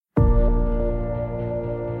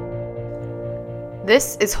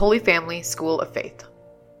This is Holy Family School of Faith.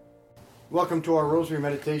 Welcome to our Rosary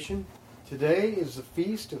Meditation. Today is the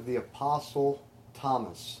feast of the Apostle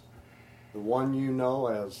Thomas, the one you know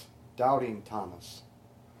as Doubting Thomas.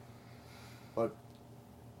 But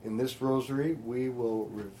in this Rosary, we will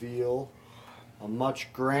reveal a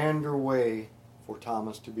much grander way for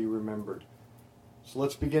Thomas to be remembered. So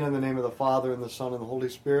let's begin in the name of the Father, and the Son, and the Holy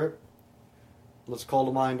Spirit. Let's call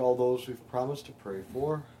to mind all those we've promised to pray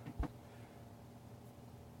for.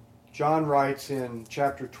 John writes in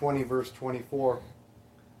chapter 20, verse 24,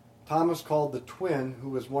 Thomas, called the twin,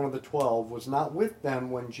 who was one of the 12, was not with them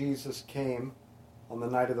when Jesus came on the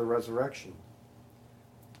night of the resurrection.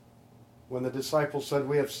 When the disciples said,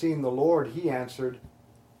 "We have seen the Lord," he answered,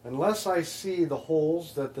 "Unless I see the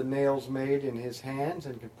holes that the nails made in his hands,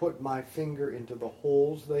 and can put my finger into the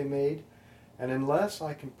holes they made, and unless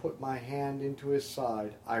I can put my hand into his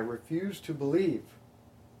side, I refuse to believe."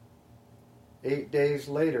 8 days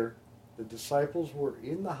later, the disciples were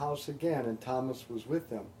in the house again, and Thomas was with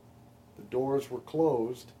them. The doors were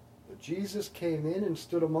closed, but Jesus came in and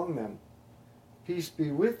stood among them. "Peace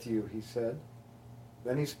be with you," he said.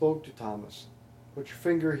 Then he spoke to Thomas. "Put your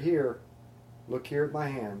finger here. Look here at my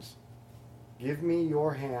hands. Give me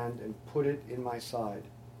your hand and put it in my side.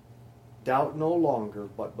 Doubt no longer,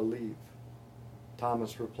 but believe."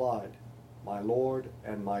 Thomas replied, "My Lord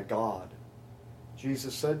and my God."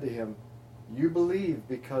 Jesus said to him, "You believe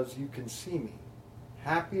because you can see me.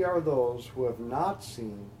 Happy are those who have not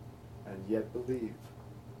seen and yet believe."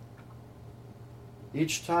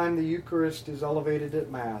 Each time the Eucharist is elevated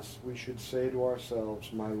at Mass, we should say to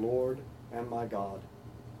ourselves, "My Lord and my God."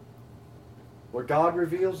 What God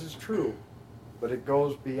reveals is true, but it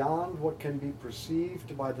goes beyond what can be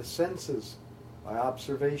perceived by the senses, by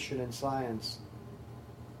observation and science.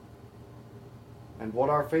 And what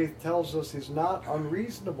our faith tells us is not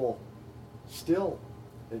unreasonable. Still,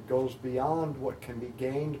 it goes beyond what can be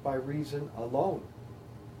gained by reason alone.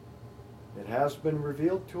 It has been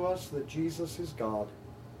revealed to us that Jesus is God.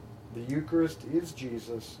 The Eucharist is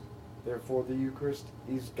Jesus, therefore the Eucharist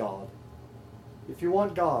is God. If you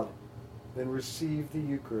want God, then receive the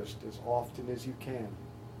Eucharist as often as you can.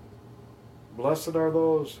 Blessed are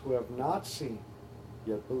those who have not seen,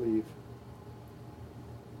 yet believe.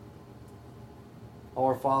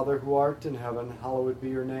 Our Father, who art in heaven, hallowed be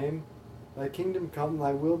your name. Thy kingdom come,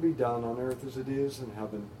 thy will be done on earth as it is in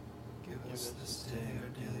heaven. Give us this day our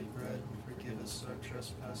daily bread, and forgive us our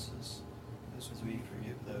trespasses, as we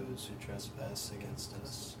forgive those who trespass against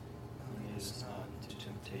us. And lead us not into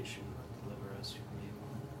temptation, but deliver us from evil.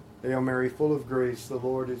 Hail Mary, full of grace, the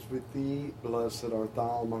Lord is with thee. Blessed art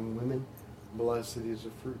thou among women. Blessed is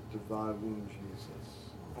the fruit of thy womb,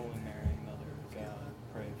 Jesus. Holy Mary, Mother of God,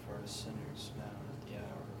 pray for us sinners, now and at the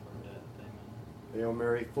hour of our death. Amen. Hail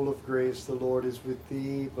Mary, full of grace, the Lord is with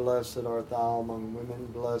thee. Blessed art thou among women.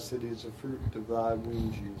 Blessed is the fruit of thy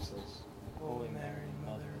womb, Jesus. Holy Mary,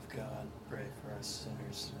 Mother of God, pray for us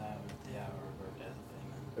sinners, now and at the hour of our death.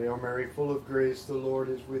 Amen. Hail Mary, full of grace, the Lord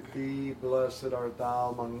is with thee. Blessed art thou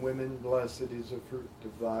among women. Blessed is the fruit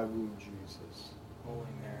of thy womb, Jesus.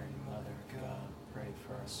 Holy Mary, Mother of God, pray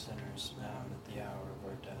for us sinners, now and at the hour of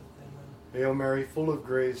our death. Amen. Hail Mary, full of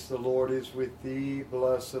grace, the Lord is with thee.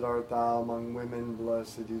 Blessed art thou among women.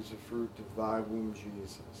 Blessed is the fruit of thy womb,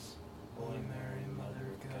 Jesus. Holy Mary, Mother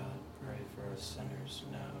of God, pray for us sinners,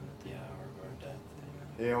 now and at the hour of our death. Amen.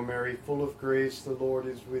 Hail Mary, full of grace, the Lord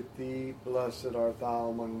is with thee. Blessed art thou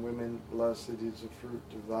among women. Blessed is the fruit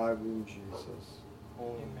of thy womb, Jesus.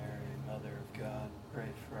 Holy Mary, Mother of God, pray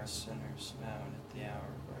for us sinners, now and at the hour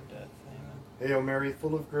of our death. Amen. Hail Mary,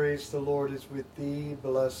 full of grace, the Lord is with thee.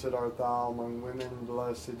 Blessed art thou among women.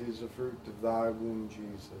 Blessed is the fruit of thy womb,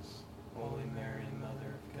 Jesus. Holy Mary,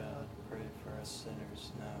 Mother of God, pray for us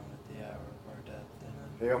sinners, now and at the hour of our death. Amen.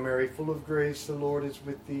 Hail Mary, full of grace, the Lord is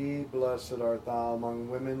with thee. Blessed art thou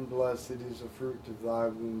among women. Blessed is the fruit of thy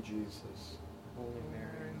womb, Jesus. Holy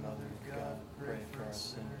Mary, Mother of God, pray for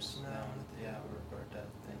us sinners, now and at the hour of our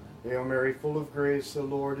death. Amen. Hail Mary, full of grace, the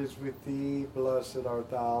Lord is with thee. Blessed art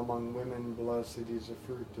thou among women. Blessed is the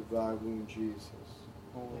fruit of thy womb, Jesus.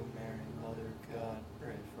 Holy Mary, Mother of God,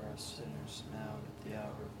 pray for us sinners, now and at the hour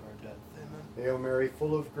of our death. Amen. Hail Mary,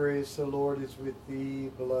 full of grace, the Lord is with thee.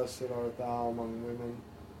 Blessed art thou among women.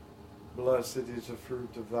 Blessed is the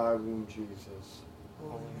fruit of thy womb, Jesus.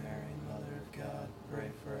 Holy Mary, Mother of God, pray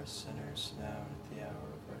for us sinners, now and at the hour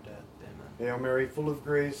of our death. Amen. Hail Mary, full of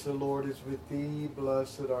grace, the Lord is with thee.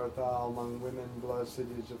 Blessed art thou among women. Blessed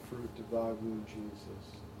is the fruit of thy womb,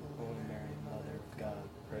 Jesus. Holy Mary, Mother of God,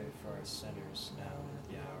 pray for us sinners, now and at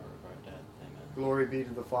the hour of our death. Amen. Glory be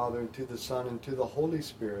to the Father, and to the Son, and to the Holy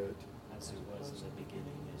Spirit. as it was in the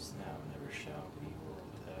beginning, is now, and ever shall be, world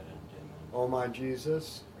without end. Amen. O my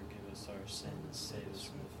Jesus, Forgive us our sins, save us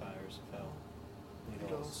from the fires of hell.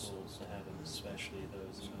 Lead all souls to heaven, especially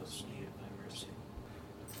those in most need of thy mercy.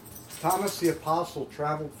 Thomas the Apostle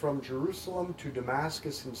traveled from Jerusalem to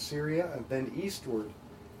Damascus in Syria and then eastward,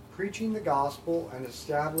 preaching the gospel and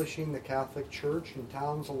establishing the Catholic Church in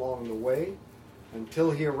towns along the way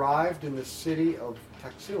until he arrived in the city of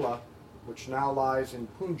Taxila, which now lies in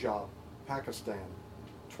Punjab, Pakistan,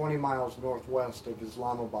 20 miles northwest of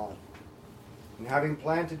Islamabad. And having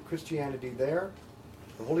planted Christianity there,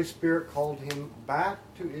 the Holy Spirit called him back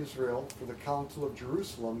to Israel for the Council of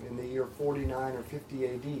Jerusalem in the year 49 or 50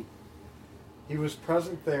 AD. He was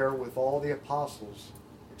present there with all the apostles,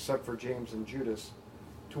 except for James and Judas,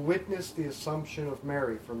 to witness the Assumption of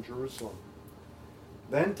Mary from Jerusalem.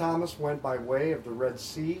 Then Thomas went by way of the Red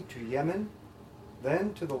Sea to Yemen,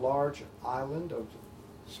 then to the large island of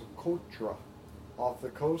Socotra off the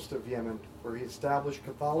coast of Yemen, where he established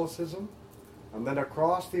Catholicism, and then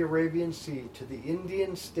across the Arabian Sea to the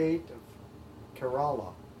Indian state of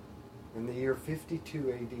Kerala in the year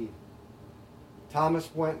 52 AD.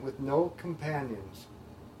 Thomas went with no companions.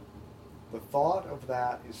 The thought of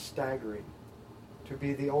that is staggering. To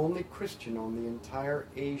be the only Christian on the entire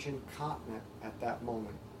Asian continent at that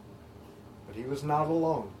moment. But he was not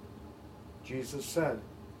alone. Jesus said,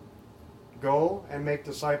 "Go and make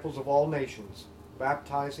disciples of all nations,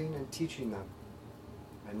 baptizing and teaching them,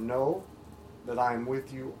 and know that I am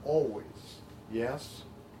with you always, yes,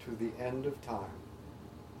 to the end of time."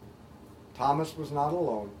 Thomas was not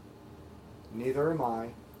alone. Neither am I,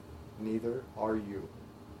 neither are you.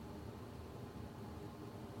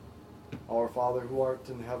 Our Father who art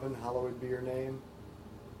in heaven, hallowed be your name.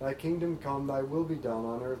 Thy kingdom come, thy will be done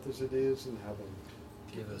on earth as it is in heaven.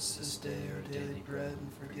 Give us this day our daily bread,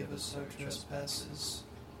 and forgive us our trespasses,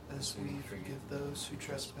 as we forgive those who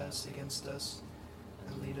trespass against us.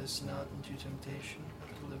 And lead us not into temptation,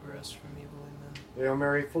 but deliver us from evil. Amen. Hail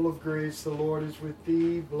Mary, full of grace, the Lord is with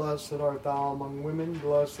thee. Blessed art thou among women,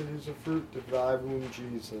 blessed is the fruit of thy womb,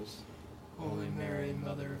 Jesus. Holy Mary,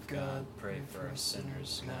 Mother of God, pray for us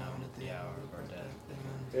sinners, now and at the hour of our death.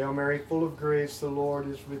 Amen. Hail Mary, full of grace, the Lord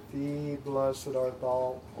is with thee. Blessed art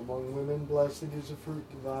thou among women, blessed is the fruit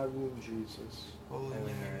of thy womb, Jesus.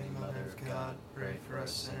 Holy Mary, Mother of God, pray for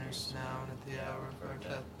us sinners, now and at the hour of our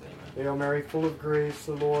death. Amen. Hail Mary, full of grace,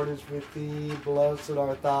 the Lord is with thee. Blessed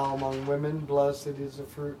art thou among women, blessed is the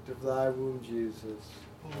fruit of thy womb, Jesus.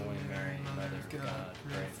 Holy Mary, Mother of God,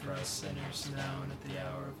 pray for us sinners, now and at the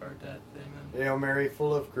hour of our death. Amen. Hail Mary,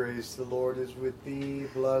 full of grace, the Lord is with thee.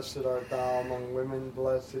 Blessed art thou among women,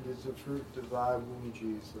 blessed is the fruit of thy womb,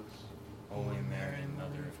 Jesus. Holy Mary,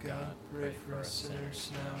 Mother of God, pray for us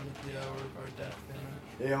sinners, now and at the hour of our death.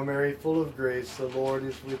 Amen. Hail Mary, full of grace, the Lord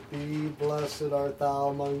is with thee. Blessed art thou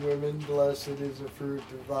among women, blessed is the fruit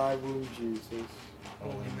of thy womb, Jesus.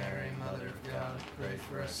 Holy Mary, Mother of God, pray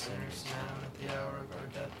for us sinners, now and at the hour of our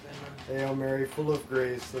death. Amen. Hail Mary, full of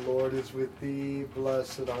grace, the Lord is with thee.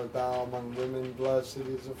 Blessed art thou among women, blessed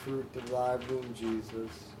is the fruit of thy womb,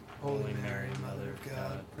 Jesus. Holy Mary, Mother of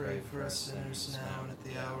God, pray for us sinners, now and at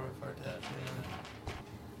the hour of our death. Amen.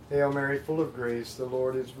 Hail Mary, full of grace, the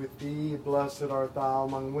Lord is with thee. Blessed art thou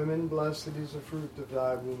among women, blessed is the fruit of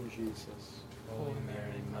thy womb, Jesus. Holy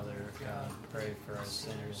Mary, Mother of God, pray for us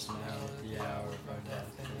sinners, now and at the hour of our death.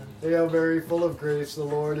 Amen. Hail Mary, full of grace, the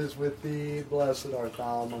Lord is with thee. Blessed art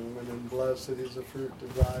thou among women, blessed is the fruit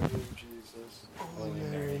of thy womb, Jesus. Holy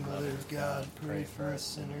Mary, Mother of God, pray for us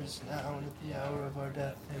sinners, now and at the hour of our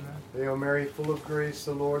death. Amen. Hail Mary, full of grace,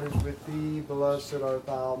 the Lord is with thee. Blessed art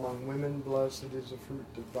thou among women, blessed is the fruit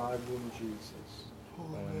of thy womb, Jesus.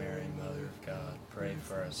 Holy Mary, Mother of God, pray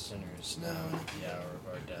for us sinners, now and at the hour of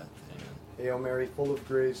our death. Amen. Hail Mary, full of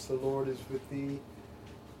grace, the Lord is with thee.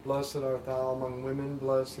 Blessed art thou among women,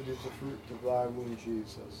 blessed is the fruit of thy womb,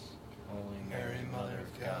 Jesus. Holy Mary, Mother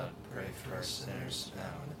of God, pray for us sinners,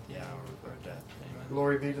 now and at the hour of our death. Amen.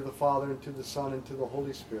 Glory be to the Father, and to the Son, and to the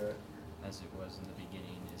Holy Spirit. As it was in the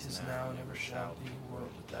beginning, is now, and ever shall be, world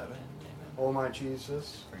without end. Amen. O my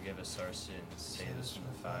Jesus, forgive us our sins, save us from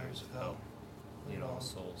the fires of hell. Lead all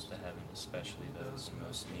souls to heaven, especially those in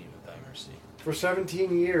most need of thy mercy. for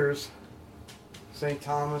 17 years, St.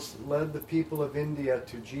 Thomas led the people of India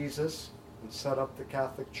to Jesus and set up the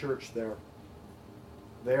Catholic Church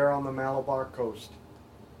there on the Malabar coast.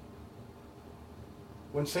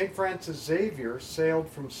 When St. Francis Xavier sailed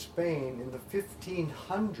from Spain in the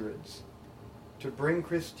 1500s to bring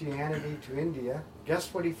Christianity to India,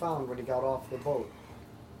 guess what he found when he got off the boat?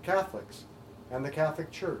 Catholics and the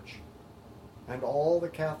Catholic Church and all the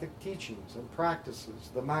Catholic teachings and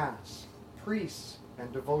practices, the Mass, priests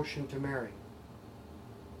and devotion to Mary.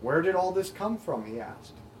 Where did all this come from, he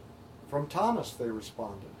asked. From Thomas, they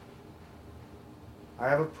responded. I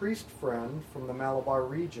have a priest friend from the Malabar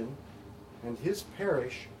region, and his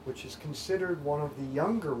parish, which is considered one of the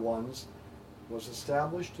younger ones, was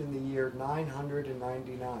established in the year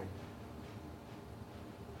 999.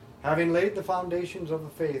 Having laid the foundations of the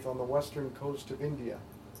faith on the western coast of India,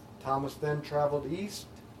 Thomas then traveled east,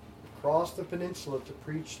 across the peninsula to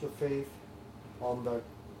preach the faith on the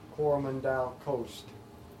Coromandel coast.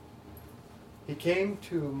 He came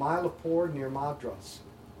to Mylapore near Madras.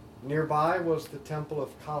 Nearby was the temple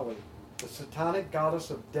of Kali, the satanic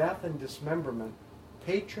goddess of death and dismemberment,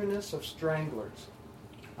 patroness of stranglers.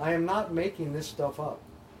 I am not making this stuff up.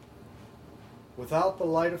 Without the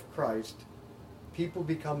light of Christ, people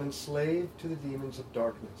become enslaved to the demons of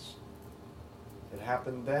darkness. It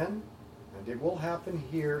happened then, and it will happen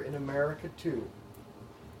here in America too,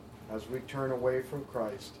 as we turn away from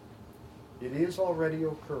Christ. It is already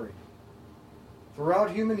occurring.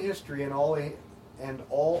 Throughout human history and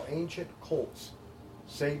all ancient cults,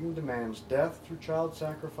 Satan demands death through child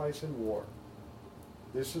sacrifice and war.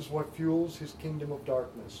 This is what fuels his kingdom of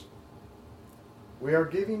darkness. We are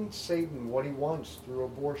giving Satan what he wants through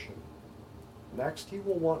abortion. Next, he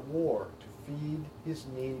will want war to feed his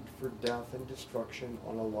need for death and destruction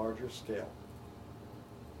on a larger scale.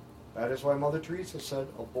 That is why Mother Teresa said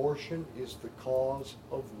abortion is the cause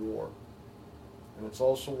of war. And it's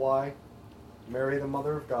also why Mary, the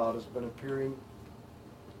Mother of God, has been appearing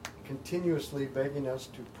continuously begging us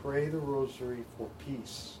to pray the rosary for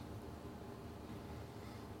peace.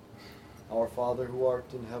 Our Father who art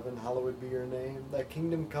in heaven, hallowed be your name. Thy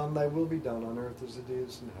kingdom come, thy will be done on earth as it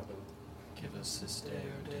is in heaven. Give us this day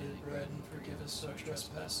our daily bread, and forgive us our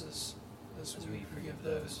trespasses, as we forgive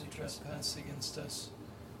those who trespass against us.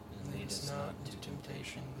 And lead us not into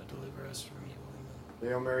temptation, but deliver us from evil. Amen.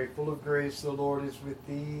 Hail Mary, full of grace, the Lord is with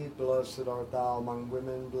thee. Blessed art thou among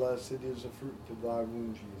women, blessed is the fruit of thy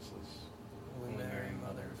womb, Jesus. Holy Mary,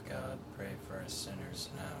 Mother of God, pray for us sinners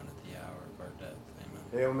now and at the hour of our death. Amen.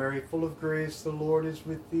 Hail Mary, full of grace, the Lord is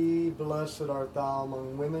with thee. Blessed art thou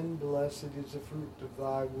among women, blessed is the fruit of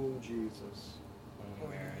thy womb, Jesus.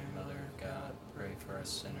 Holy Mary, Mother of God, pray for us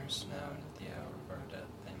sinners now and at the hour of our death.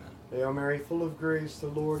 Amen. Hail Mary, full of grace, the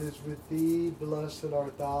Lord is with thee. Blessed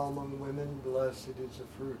art thou among women, blessed is the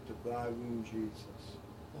fruit of thy womb, Jesus.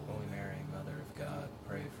 Holy Mary, Mother of God,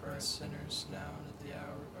 pray for us sinners now and at the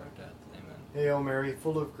hour of our death. Amen. Hail Mary,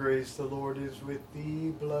 full of grace, the Lord is with thee.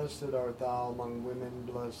 Blessed art thou among women,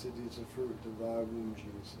 blessed is the fruit of thy womb,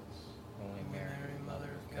 Jesus. Holy Mary, Mother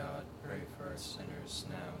of God, pray for us sinners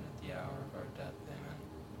now and at the hour of our death. Amen.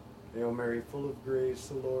 Hail Mary, full of grace,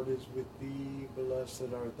 the Lord is with thee.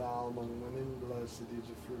 Blessed art thou among women, blessed is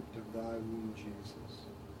the fruit of thy womb, Jesus.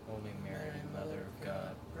 Holy Mary, Mother of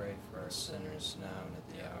God, pray for us sinners now and at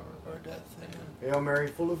the hour of our death. Amen. Hail Mary,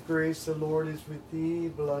 full of grace, the Lord is with thee.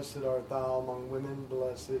 Blessed art thou among women,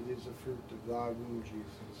 blessed is the fruit of thy womb,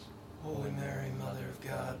 Jesus. Holy Mary, Mother of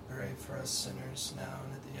God, pray for us sinners now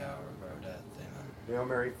and at the hour of our death. Amen. Hail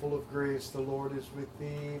Mary, full of grace, the Lord is with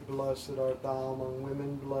thee. Blessed art thou among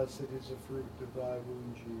women, blessed is the fruit of thy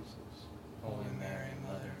womb, Jesus. Holy Mary,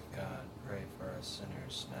 Mother of God, pray for us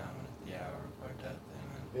sinners now and at the hour of our death.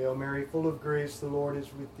 Amen. Hail Mary, full of grace, the Lord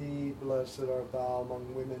is with thee. Blessed art thou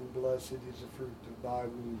among women, blessed is the fruit of thy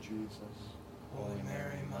womb, Jesus. Holy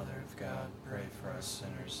Mary, Mother of God, pray for us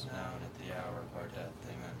sinners now and at the hour of our death.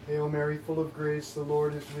 Amen. Hail Mary, full of grace, the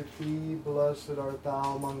Lord is with thee. Blessed art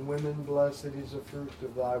thou among women, blessed is the fruit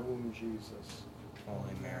of thy womb, Jesus.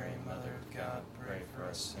 Holy Mary, Mother of God, pray for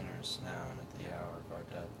us sinners now and at the hour of our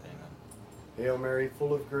death. Amen. Hail Mary,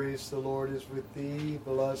 full of grace, the Lord is with thee.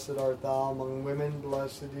 Blessed art thou among women,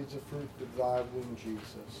 blessed is the fruit of thy womb,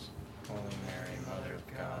 Jesus. Holy Mary, Mother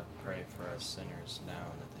of God, pray for us sinners now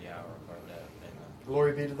and at the hour of our death. Amen.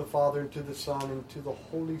 Glory be to the Father, and to the Son, and to the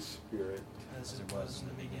Holy Spirit. As it was in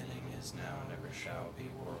the beginning, is now, and ever shall be,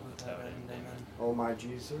 world without end. Amen. O my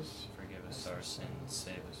Jesus, Forgive us our sins,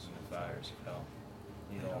 save us from the fires of hell.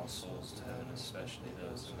 Lead all souls to heaven, especially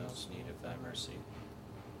those in most need of thy mercy.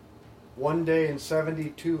 one day in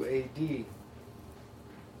 72 A.D.,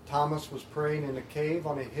 Thomas was praying in a cave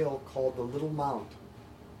on a hill called the Little Mount.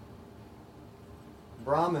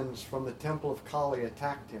 Brahmins from the temple of Kali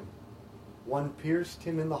attacked him. One pierced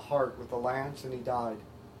him in the heart with a lance, and he died.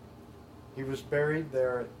 He was buried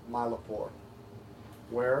there at Mylapore,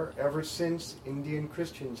 where, ever since, Indian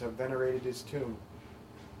Christians have venerated his tomb.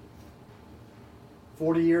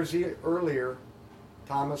 40 years earlier,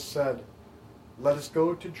 Thomas said, "Let us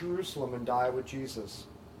go to Jerusalem and die with Jesus."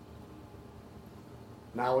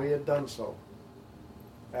 Now he had done so,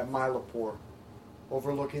 at Mylapore,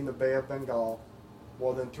 overlooking the Bay of Bengal,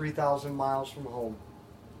 more than 3,000 miles from home.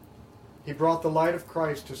 He brought the light of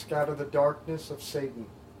Christ to scatter the darkness of Satan.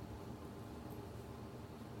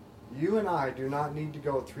 You and I do not need to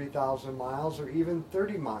go 3,000 miles or even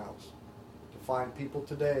 30 miles to find people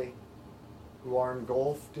today who are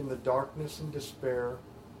engulfed in the darkness and despair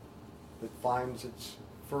that finds its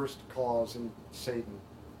first cause in Satan.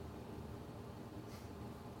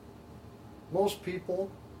 Most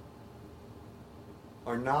people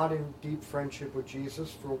are not in deep friendship with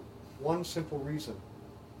Jesus for one simple reason.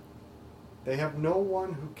 They have no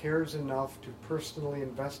one who cares enough to personally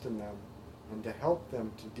invest in them and to help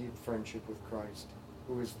them to deep friendship with Christ,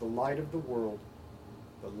 who is the light of the world,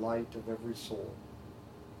 the light of every soul.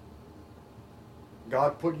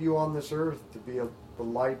 God put you on this earth to be the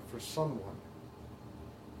light for someone.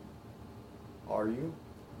 Are you?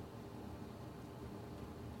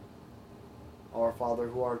 Our Father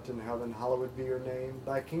who art in heaven, hallowed be your name.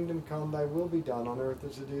 Thy kingdom come, thy will be done on earth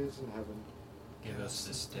as it is in heaven. Give us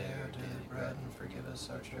this day our daily bread, and forgive us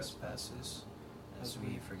our trespasses, as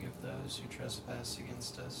we forgive those who trespass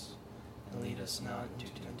against us. And lead us not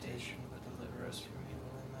into temptation, but deliver us from evil.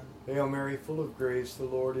 Amen. Hail Mary, full of grace, the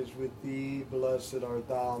Lord is with thee. Blessed art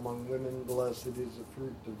thou among women, blessed is the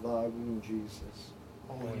fruit of thy womb, Jesus.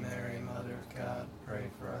 Holy Mary, Mother of God, pray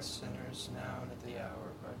for us sinners, now and at the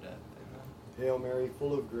hour of our death. Amen. Hail Mary,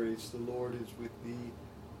 full of grace, the Lord is with thee.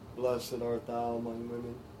 Blessed art thou among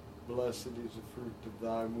women, blessed is the fruit of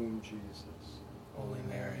thy womb, Jesus. Holy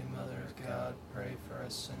Mary, Mother of God, pray for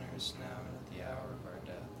us sinners, now and at the hour of our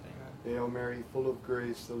death. Amen. Hail Mary, full of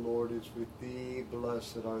grace, the Lord is with thee.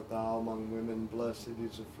 Blessed art thou among women, blessed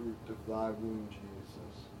is the fruit of thy womb,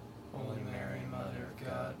 Jesus. Holy Mary, Mother of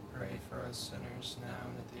God, pray for us sinners, now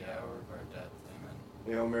and at the hour of our death. Amen.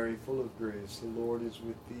 Hail Mary, full of grace, the Lord is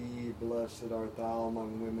with thee. Blessed art thou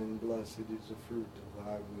among women, blessed is the fruit of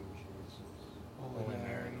thy womb, Jesus. Holy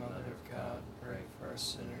Mary, Mother of God, pray for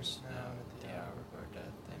us sinners, now and at the hour of our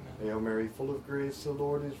death. Amen. Hail Mary, full of grace, the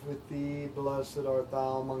Lord is with thee. Blessed art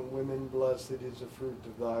thou among women, blessed is the fruit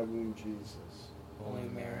of thy womb, Jesus. Holy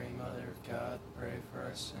Mary, Mother of God, pray for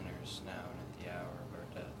us sinners, now and at the hour of our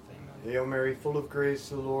death. Amen. Hail Mary, full of grace,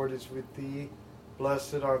 the Lord is with thee.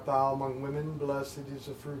 Blessed art thou among women, blessed is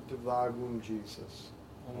the fruit of thy womb, Jesus.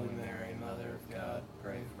 Holy Mary, Mother of God,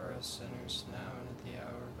 pray for us sinners, now and at the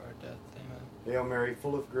hour of our death. Amen. Hail Mary,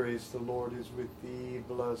 full of grace, the Lord is with thee.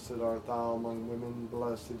 Blessed art thou among women,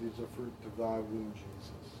 blessed is the fruit of thy womb,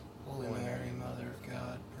 Jesus. Holy Mary, Mother of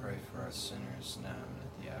God, pray for us sinners, now and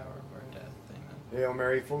at the hour of our death. Amen. Hail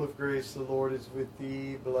Mary, full of grace, the Lord is with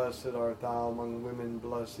thee. Blessed art thou among women,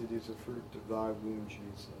 blessed is the fruit of thy womb,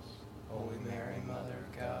 Jesus. Holy Mary, Mother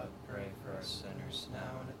of God, pray for us sinners,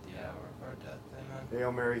 now and at the hour of our death. Amen.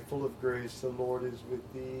 Hail Mary, full of grace, the Lord is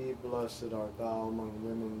with thee. Blessed art thou among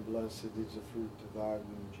women, blessed is the fruit of thy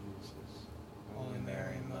womb, Jesus. Holy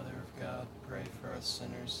Mary, Mother of God, pray for us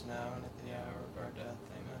sinners, now and at the hour of our death.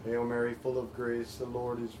 Amen. Hail Mary, full of grace, the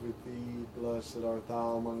Lord is with thee. Blessed art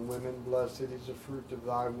thou among women, blessed is the fruit of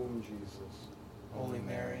thy womb, Jesus. Holy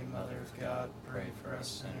Mary, Mother of God, pray for us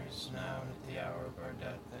sinners, now and at the hour of our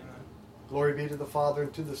death. Amen. Glory be to the Father,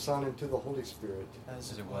 and to the Son, and to the Holy Spirit.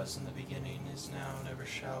 As it was in the beginning, is now, and ever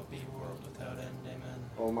shall be, world without end. Amen.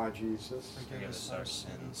 O my Jesus, Forgive us our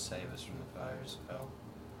sins, save us from the fires of hell.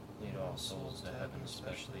 Lead all souls to heaven,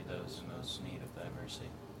 especially those in most need of thy mercy.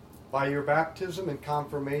 by your baptism and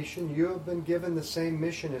confirmation, you have been given the same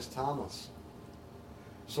mission as Thomas.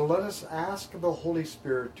 So let us ask the Holy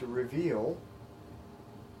Spirit to reveal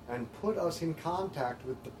and put us in contact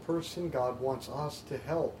with the person God wants us to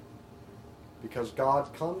help, because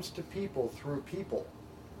God comes to people through people.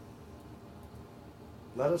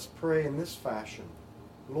 Let us pray in this fashion.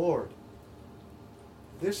 Lord,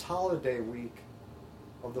 this holiday week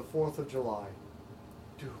of the 4th of July,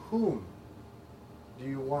 to whom do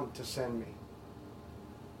you want to send me?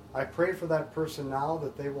 I pray for that person now,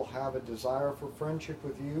 that they will have a desire for friendship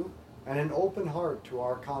with you and an open heart to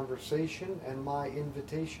our conversation and my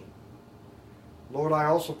invitation. Lord, I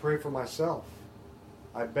also pray for myself.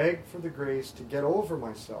 I beg for the grace to get over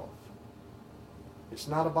myself. It's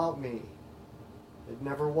not about me. It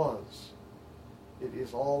never was. It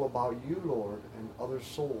is all about you, Lord, and other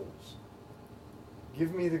souls.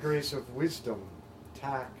 Give me the grace of wisdom,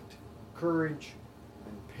 tact, courage,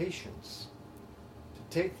 and patience to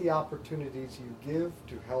take the opportunities you give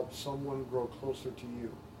to help someone grow closer to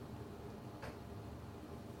you.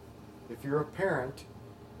 If you're a parent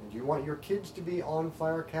and you want your kids to be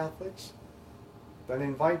on-fire Catholics, then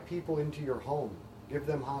invite people into your home. Give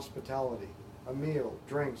them hospitality, a meal,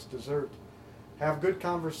 drinks, dessert. Have good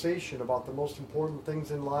conversation about the most important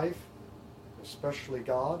things in life, especially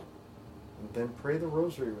God, and then pray the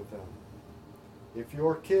rosary with them. If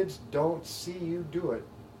your kids don't see you do it,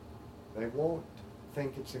 they won't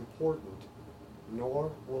think it's important,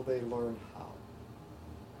 nor will they learn how.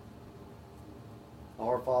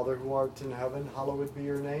 Our Father who art in heaven, hallowed be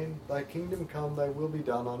your name. Thy kingdom come, thy will be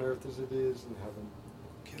done on earth as it is in heaven.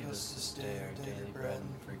 Give us this day our daily bread,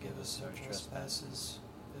 and forgive us our trespasses,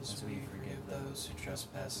 as we forgive those who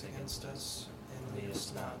trespass against us. And lead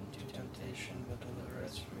us not into temptation, but deliver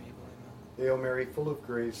us from evil. Amen. Hail Mary, full of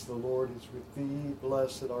grace, the Lord is with thee.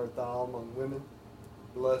 Blessed art thou among women.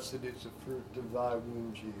 Blessed is the fruit of thy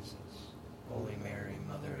womb, Jesus. Holy Mary,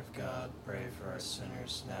 Mother of God, pray for us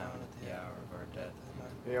sinners, now and at the hour of our death.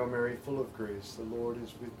 Amen. Hail Mary, full of grace, the Lord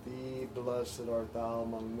is with thee. Blessed art thou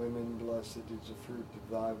among women. Blessed is the fruit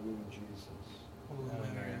of thy womb, Jesus.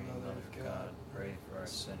 Holy Mary, Mother of God, pray for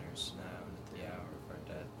us sinners, now and at the hour of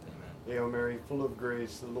our death. Amen. Hail Mary, full of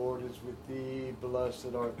grace, the Lord is with thee.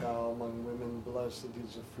 Blessed art thou among women. Blessed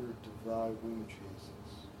is the fruit of thy womb,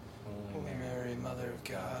 Jesus. Holy Mary, Mother of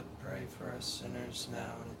God, pray for us sinners,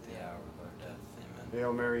 now and at the hour of our death. Amen.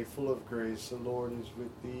 Hail Mary, full of grace, the Lord is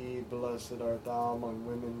with thee. Blessed art thou among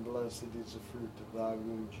women. Blessed is the fruit of thy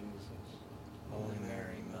womb, Jesus. Holy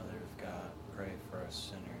Mary, Mother of God, pray for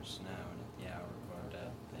us sinners, now and at the hour of our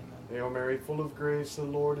death. Amen. Hail Mary, full of grace, the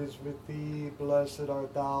Lord is with thee. Blessed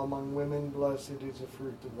art thou among women. Blessed is the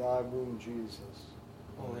fruit of thy womb, Jesus.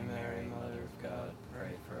 Holy Mary, Mother of God,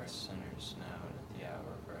 pray for us sinners, now and at the hour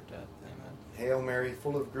of our death. Amen. Hail Mary,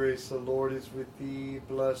 full of grace, the Lord is with thee.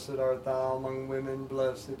 Blessed art thou among women.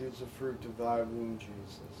 Blessed is the fruit of thy womb,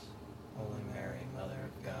 Jesus. Holy Mary, Mother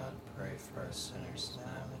of God, pray for us sinners,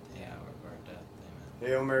 now and at the hour of our death.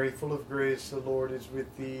 Amen. Hail Mary, full of grace, the Lord is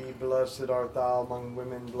with thee. Blessed art thou among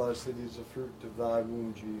women. Blessed is the fruit of thy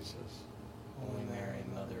womb, Jesus. Holy Mary,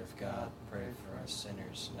 Mother of God, pray for us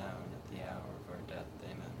sinners, now and at the hour of our death.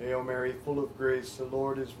 Amen. Hail Mary, full of grace, the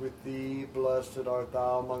Lord is with thee. Blessed art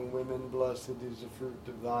thou among women. Blessed is the fruit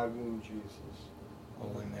of thy womb, Jesus.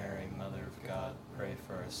 Holy Mary, Mother of God, pray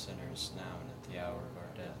for us sinners, now and at the hour of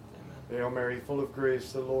our death. Amen. Hail Mary, full of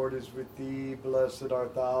grace, the Lord is with thee. Blessed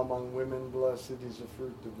art thou among women. Blessed is the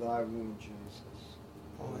fruit of thy womb, Jesus.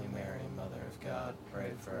 Holy Mary, Mother of God,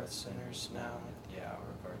 pray for us sinners, now and at the hour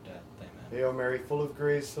of our death. Amen. Hail Mary, full of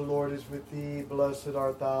grace, the Lord is with thee. Blessed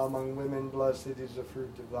art thou among women. Blessed is the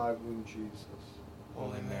fruit of thy womb, Jesus.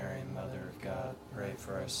 Holy Mary, Mother of God, pray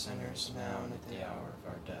for us sinners, now and at the hour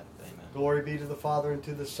of our death. Amen. Glory be to the Father, and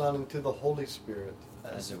to the Son, and to the Holy Spirit.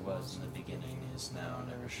 As it was in the beginning, is now,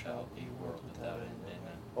 and ever shall be, world without end.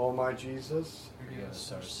 Amen. O my Jesus, Forgive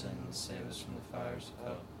us our sins, save us from the fires of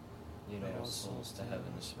hell. Lead all souls to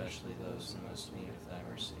heaven, especially those in most need of thy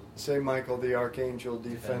mercy. Saint Michael the Archangel,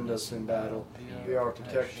 defend us in battle. Be our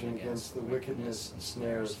protection against the wickedness and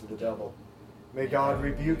snares of the devil. May God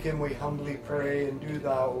rebuke him, we humbly pray, and do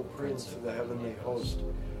thou, O Prince of the heavenly host,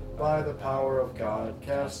 by the power of God,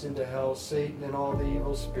 cast into hell Satan and all the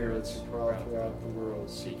evil spirits who prowl throughout the world,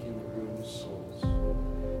 seeking the ruin of souls.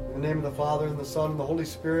 In the name of the Father, and the Son, and the Holy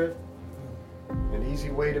Spirit, an easy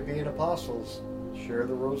way to be an apostles. Share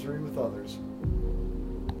the rosary with others.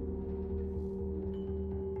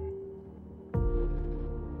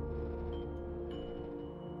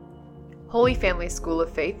 Holy Family School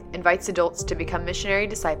of Faith invites adults to become missionary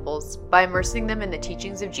disciples by immersing them in the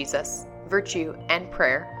teachings of Jesus, virtue, and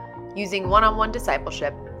prayer, using one-on-one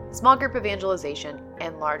discipleship, small group evangelization,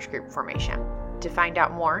 and large group formation. To find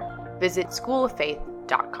out more, visit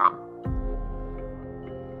schooloffaith.com.